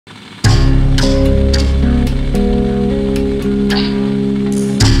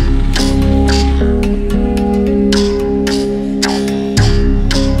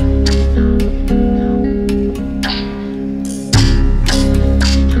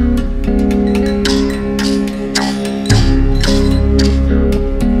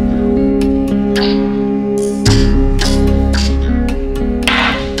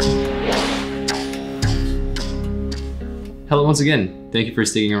Thank you for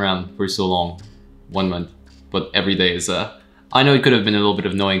sticking around for so long. 1 month. But every day is I know it could have been a little bit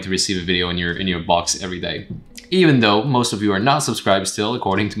annoying to receive a video in your box every day. Even though most of you are not subscribed still,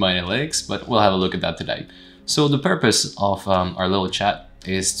 according to my analytics, but we'll have a look at that today. So the purpose of our little chat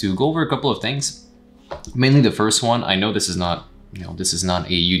is to go over a couple of things. Mainly the first one, I know this is not, this is not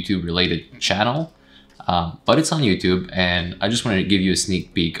a YouTube related channel, but it's on YouTube, and I just wanted to give you a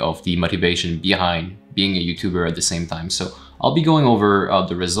sneak peek of the motivation behind being a YouTuber at the same time. So I'll be going over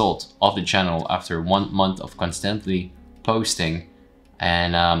the result of the channel after 1 month of constantly posting,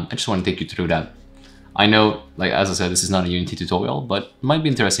 and I just want to take you through that. I know, like as I said, this is not a Unity tutorial, but it might be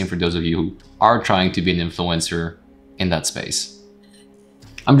interesting for those of you who are trying to be an influencer in that space.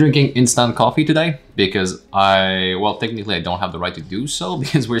 I'm drinking instant coffee today because well, technically I don't have the right to do so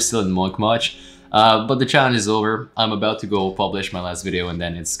because we're still in Monk March. But the challenge is over. I'm about to go publish my last video, and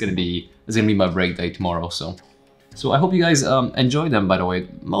then it's gonna be my break day tomorrow. So I hope you guys enjoy them. By the way,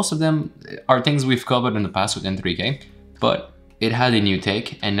 most of them are things we've covered in the past with N3K, but it had a new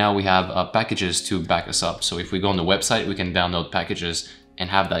take, and now we have packages to back us up. So if we go on the website, we can download packages and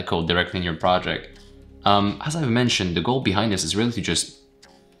have that code directly in your project. As I've mentioned, the goal behind this is really to just,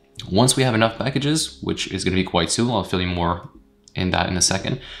 once we have enough packages, which is going to be quite soon, I'll fill you more in that in a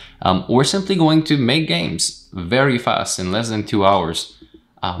second, we're simply going to make games very fast in less than 2 hours.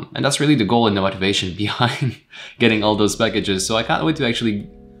 And that's really the goal and the motivation behind getting all those packages. So I can't wait to actually,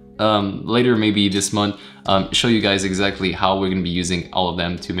 later maybe this month, show you guys exactly how we're going to be using all of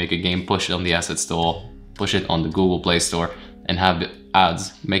them to make a game, push it on the asset store, push it on the Google Play Store, and have the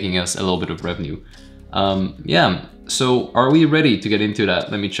ads making us a little bit of revenue. Yeah, so are we ready to get into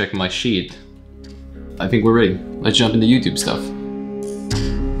that? Let me check my sheet. I think we're ready. Let's jump into YouTube stuff.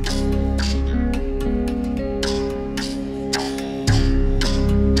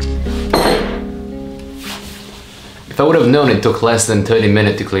 If I would have known it took less than 30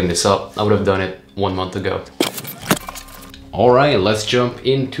 minutes to clean this up, I would have done it 1 month ago. Alright, let's jump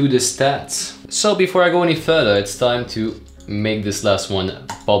into the stats. So before I go any further, it's time to make this last one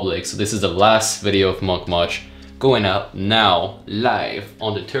public. So this is the last video of Monk March, going out now, live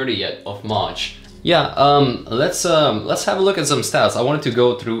on the 30th of March. Yeah, let's have a look at some stats. I wanted to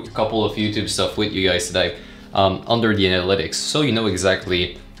go through a couple of YouTube stuff with you guys today, under the analytics, so you know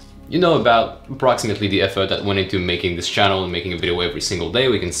exactly, about approximately the effort that went into making this channel and making a video every single day.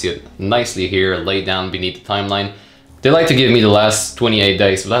 We can see it nicely here, laid down beneath the timeline. They like to give me the last 28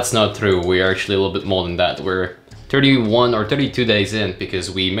 days, but that's not true. We are actually a little bit more than that. We're 31 or 32 days in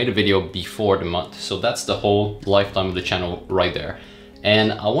because we made a video before the month. So that's the whole lifetime of the channel right there.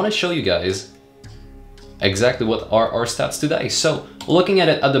 And I want to show you guys exactly what are our stats today. So looking at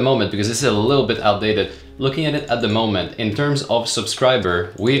it at the moment, because this is a little bit outdated, looking at it at the moment, in terms of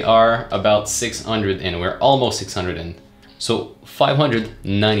subscriber, we are about 600 in. We're almost 600 in. So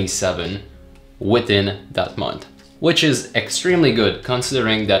 597 within that month, which is extremely good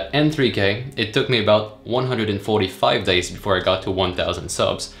considering that N3K, it took me about 145 days before I got to 1,000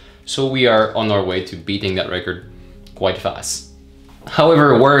 subs. So we are on our way to beating that record quite fast.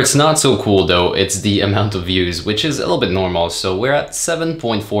 However, where it's not so cool though, it's the amount of views, which is a little bit normal. So we're at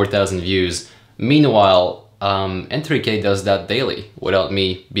 7.4 thousand views. Meanwhile, N3K does that daily without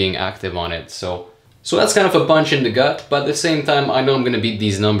me being active on it. So that's kind of a punch in the gut, but at the same time, I know I'm gonna beat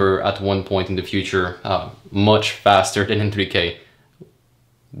these numbers at one point in the future, much faster than N3K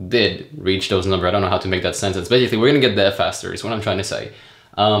did reach those numbers. I don't know how to make that sentence. Basically, we're gonna get there faster is what I'm trying to say.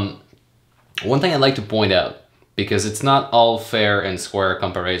 One thing I'd like to point out, because it's not all fair and square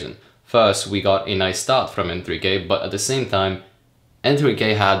comparison. First, we got a nice start from N3K, but at the same time,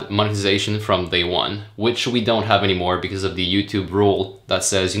 N3K had monetization from day one, which we don't have anymore because of the YouTube rule that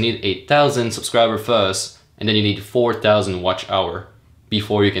says you need 8,000 subscribers first, and then you need 4,000 watch hour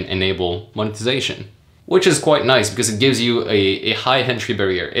before you can enable monetization. Which is quite nice because it gives you a high entry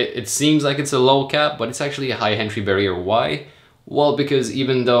barrier. It seems like it's a low cap, but it's actually a high entry barrier. Why? Well, because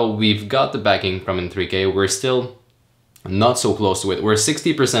even though we've got the backing from N3K, we're still not so close to it. We're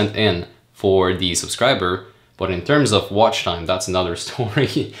 60% in for the subscriber, but in terms of watch time, that's another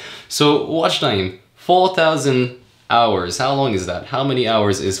story. So watch time, 4,000 hours. How long is that? How many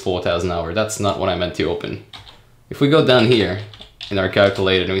hours is 4,000 hours? That's not what I meant to open. If we go down here in our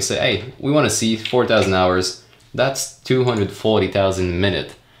calculator and we say, hey, we want to see 4,000 hours, that's 240,000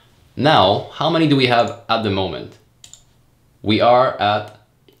 minutes. Now, how many do we have at the moment? We are at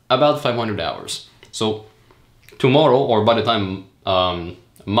about 500 hours. So tomorrow, or by the time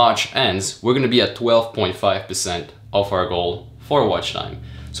March ends, we're going to be at 12.5% of our goal for watch time.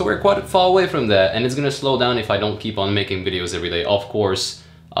 So we're quite far away from that, and it's going to slow down if I don't keep on making videos every day. Of course,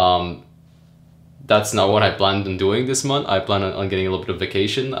 that that's not what I planned on doing this month. I plan on getting a little bit of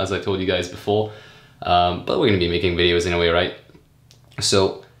vacation, as I told you guys before. But we're gonna be making videos anyway, right?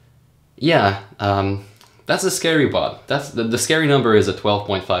 So yeah, that's the scary part. That's the scary number is at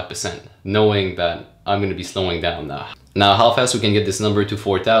 12.5%, knowing that I'm gonna be slowing down now. Now, how fast we can get this number to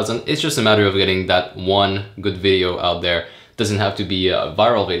 4,000, it's just a matter of getting that one good video out there. Doesn't have to be a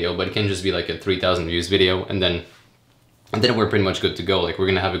viral video, but it can just be like a 3,000 views video, and then we're pretty much good to go. Like, we're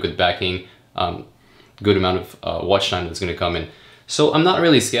gonna have a good backing, good amount of watch time that's gonna come in. So I'm not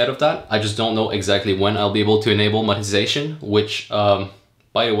really scared of that. I just don't know exactly when I'll be able to enable monetization, which,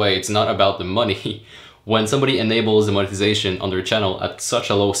 by the way, it's not about the money. When somebody enables the monetization on their channel at such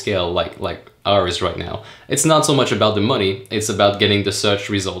a low scale like ours right now, it's not so much about the money, it's about getting the search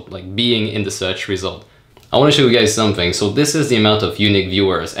result, like being in the search result. I want to show you guys something. So this is the amount of unique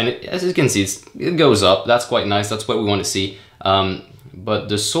viewers, and as you can see, it goes up. That's quite nice, that's what we want to see. But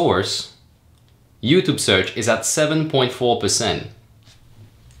the source, YouTube search, is at 7.4%.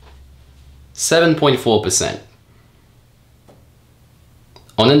 7.4%.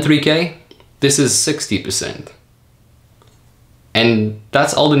 On N3K, this is 60%. And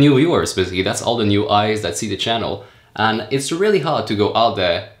that's all the new viewers, basically. That's all the new eyes that see the channel. And it's really hard to go out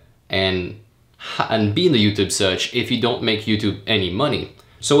there and be in the YouTube search if you don't make YouTube any money.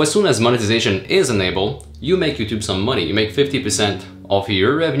 So as soon as monetization is enabled, you make YouTube some money. You make 50% of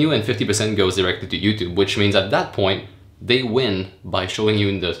your revenue and 50% goes directly to YouTube, which means at that point, they win by showing you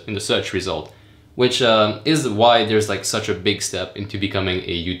in the search result, which is why there's like such a big step into becoming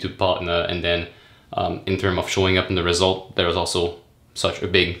a YouTube partner. And then in terms of showing up in the result, there's also such a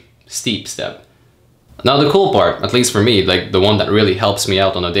big, steep step. Now the cool part, at least for me, like the one that really helps me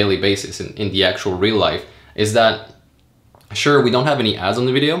out on a daily basis in the actual real life, is that sure, we don't have any ads on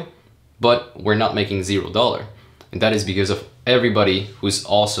the video, but we're not making $0. And that is because of everybody who's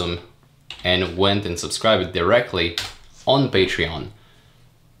awesome and went and subscribed directly on Patreon.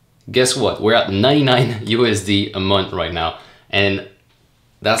 Guess what? We're at 99 USD a month right now. And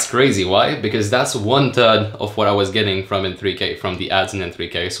that's crazy. Why? Because that's 1/3 of what I was getting from N3K, from the ads in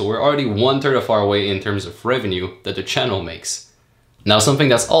N3K. So we're already 1/3 of our way in terms of revenue that the channel makes. Now, something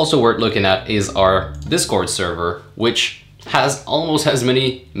that's also worth looking at is our Discord server, which has almost as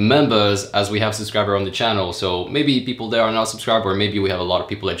many members as we have subscribers on the channel. So maybe people there are not subscribed, or maybe we have a lot of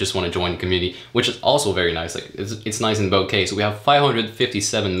people that just want to join the community, which is also very nice. Like it's nice in both cases. We have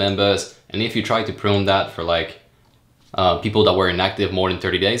 557 members, and if you try to prune that for like people that were inactive more than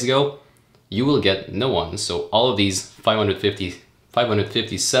 30 days ago, you will get no one. So all of these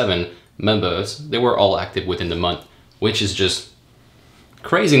 557 members, they were all active within the month, which is just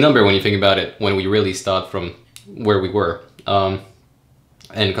crazy number when you think about it, when we really start from where we were.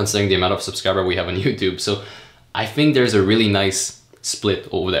 And considering the amount of subscribers we have on YouTube. So I think there's a really nice split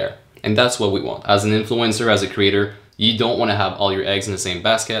over there. And that's what we want. As an influencer, as a creator, you don't want to have all your eggs in the same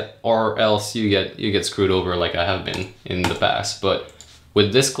basket, or else you get screwed over like I have been in the past. But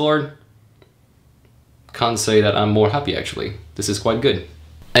with Discord, can't say that I'm more happy actually. This is quite good.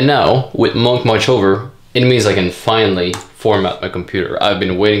 And now with Monk March over, it means I can finally format my computer. I've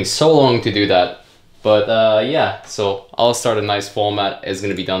been waiting so long to do that. But yeah, so I'll start a nice format. It's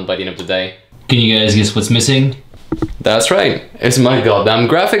gonna be done by the end of the day. Can you guys guess what's missing? That's right, it's my goddamn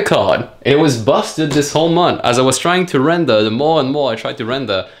graphic card. It was busted this whole month. As I was trying to render, the more and more I tried to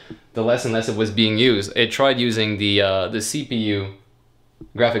render, the less and less it was being used. It tried using the CPU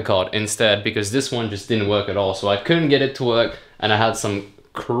graphic card instead, because this one just didn't work at all. So I couldn't get it to work, and I had some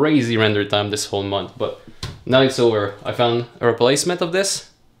crazy render time this whole month. But now it's over. I found a replacement of this,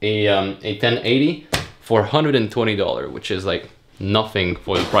 a 1080 for $120, which is like nothing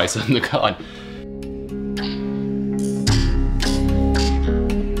for the price of the card.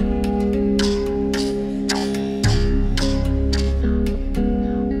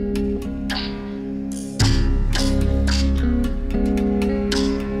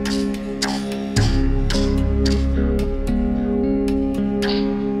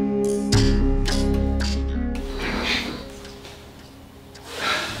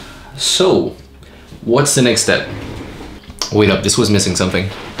 So, what's the next step? Wait up, this was missing something.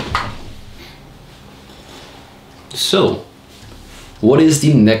 So, what is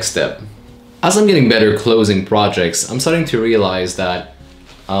the next step? As I'm getting better closing projects, I'm starting to realize that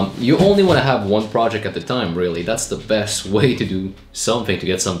you only want to have one project at a time, really. That's the best way to do something, to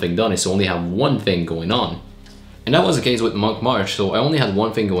get something done, is to only have one thing going on. And that was the case with Monk March, so I only had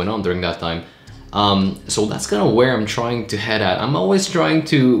one thing going on during that time. So that's kind of where I'm trying to head at. I'm always trying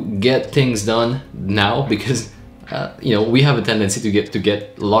to get things done now, because you know, we have a tendency to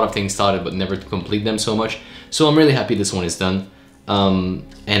get a lot of things started but never to complete them so much. So I'm really happy this one is done. And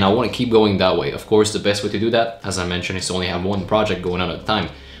I want to keep going that way. Of course, the best way to do that, as I mentioned, is to only have one project going on at a time,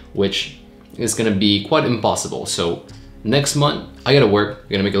 which is going to be quite impossible. So next month, I gotta work,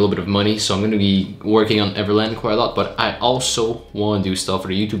 I gotta make a little bit of money, so I'm gonna be working on Everland quite a lot, but I also want to do stuff for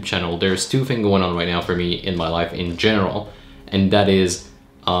the YouTube channel. There's two things going on right now for me in my life in general, and that is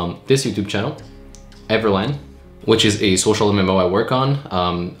this YouTube channel, Everland, which is a social MMO I work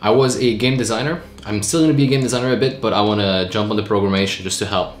on. I was a game designer. I'm still gonna be a game designer a bit, but I wanna jump on the programmation just to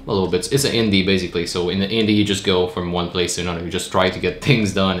help a little bit. It's an indie basically, so in the indie you just go from one place to another. You just try to get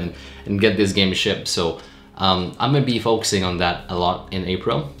things done and get this game shipped. So I'm gonna be focusing on that a lot in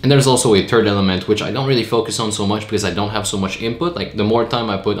April. And there's also a third element which I don't really focus on so much because I don't have so much input. Like the more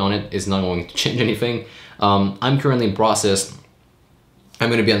time I put on it is not going to change anything. I'm currently in process. I'm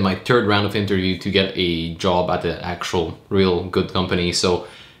gonna be on my third round of interview to get a job at the actual real good company. So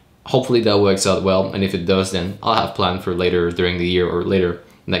hopefully that works out well. And if it does, then I'll have planned for later during the year or later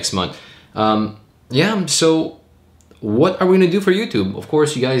next month. Yeah, so what are we gonna do for YouTube? Of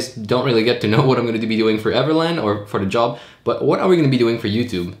course, you guys don't really get to know what I'm gonna be doing for Everland or for the job, but what are we gonna be doing for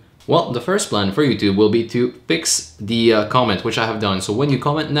YouTube? Well, the first plan for YouTube will be to fix the comment, which I have done. So when you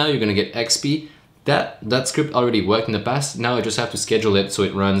comment now, you're gonna get XP. That script already worked in the past. Now I just have to schedule it so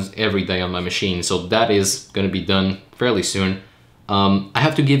it runs every day on my machine. So that is gonna be done fairly soon. I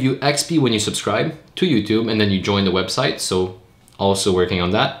have to give you XP when you subscribe to YouTube and then you join the website. So also working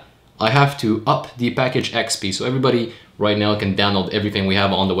on that. I have to up the package XP, so everybody right now can download everything we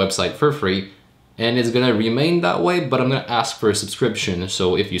have on the website for free, and it's gonna remain that way, but I'm gonna ask for a subscription.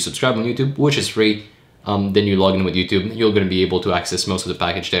 So if you subscribe on YouTube, which is free, then you log in with YouTube, you're gonna be able to access most of the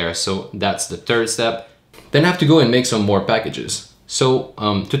package there. So that's the third step. Then I have to go and make some more packages. So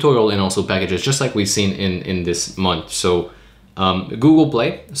tutorial and also packages, just like we've seen in this month. So Google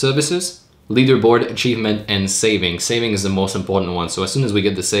Play services, leaderboard, achievement, and saving. Saving is the most important one. So as soon as we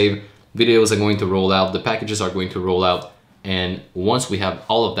get the save, videos are going to roll out, the packages are going to roll out. And once we have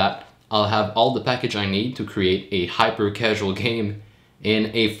all of that, I'll have all the package I need to create a hyper casual game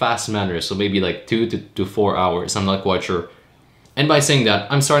in a fast manner. So maybe like 2 to 4 hours, I'm not quite sure. And by saying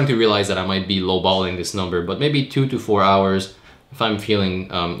that, I'm starting to realize that I might be lowballing this number, but maybe 2 to 4 hours if I'm feeling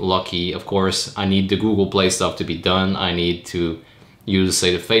lucky. Of course, I need the Google Play stuff to be done. I need to use,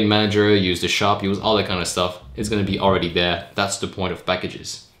 say, the Fade Manager, use the shop, use all that kind of stuff. It's gonna be already there. That's the point of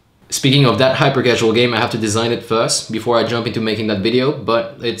packages. Speaking of that hyper casual game, I have to design it first before I jump into making that video,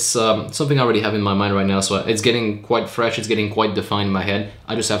 but it's something I already have in my mind right now, so it's getting quite fresh, it's getting quite defined in my head.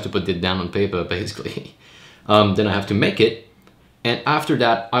 I just have to put it down on paper, basically. Then I have to make it, and after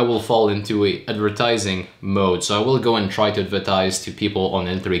that, I will fall into a advertising mode. So I will go and try to advertise to people on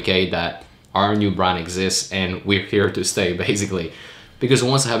N3K that our new brand exists and we're here to stay, basically. Because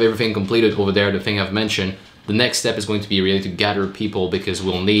once I have everything completed over there, the thing I've mentioned, the next step is going to be really to gather people, because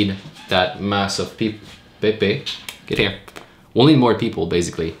we'll need that mass of people. Pepe, get here. We'll need more people,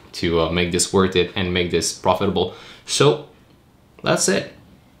 basically, to make this worth it and make this profitable. So that's it.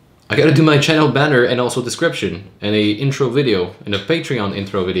 I gotta do my channel banner and also description and a intro video and a Patreon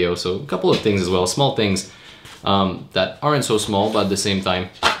intro video. So a couple of things as well, small things that aren't so small, but at the same time,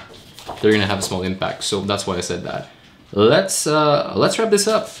 they're gonna have a small impact. So that's why I said that. Let's wrap this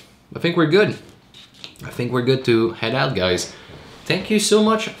up. I think we're good. I think we're good to head out, guys. Thank you so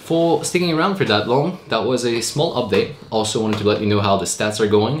much for sticking around for that long. That was a small update. Also wanted to let you know how the stats are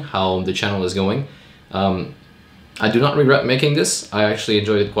going, how the channel is going. I do not regret making this. I actually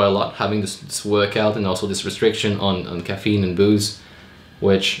enjoyed it quite a lot, having this workout and also this restriction on caffeine and booze,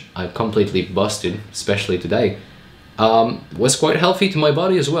 which I completely busted, especially today. Was quite healthy to my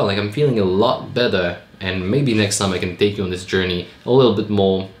body as well. Like, I'm feeling a lot better, and maybe next time I can take you on this journey a little bit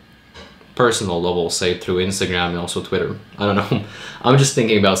more personal level, say through Instagram and also Twitter. I don't know. I'm just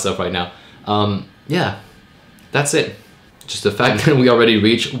thinking about stuff right now. Yeah, that's it. Just the fact that we already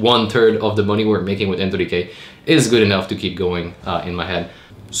reached 1/3 of the money we're making with N3K is good enough to keep going in my head.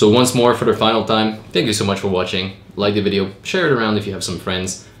 So once more, for the final time, thank you so much for watching. Like the video, share it around if you have some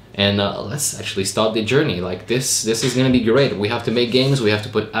friends, and let's actually start the journey. Like this is gonna be great. We have to make games, we have to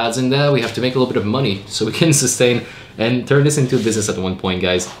put ads in there, we have to make a little bit of money so we can sustain and turn this into a business at one point,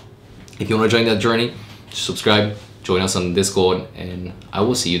 guys. If you want to join that journey, subscribe, join us on Discord, and I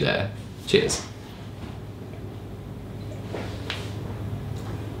will see you there. Cheers.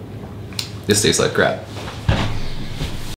 This tastes like crap.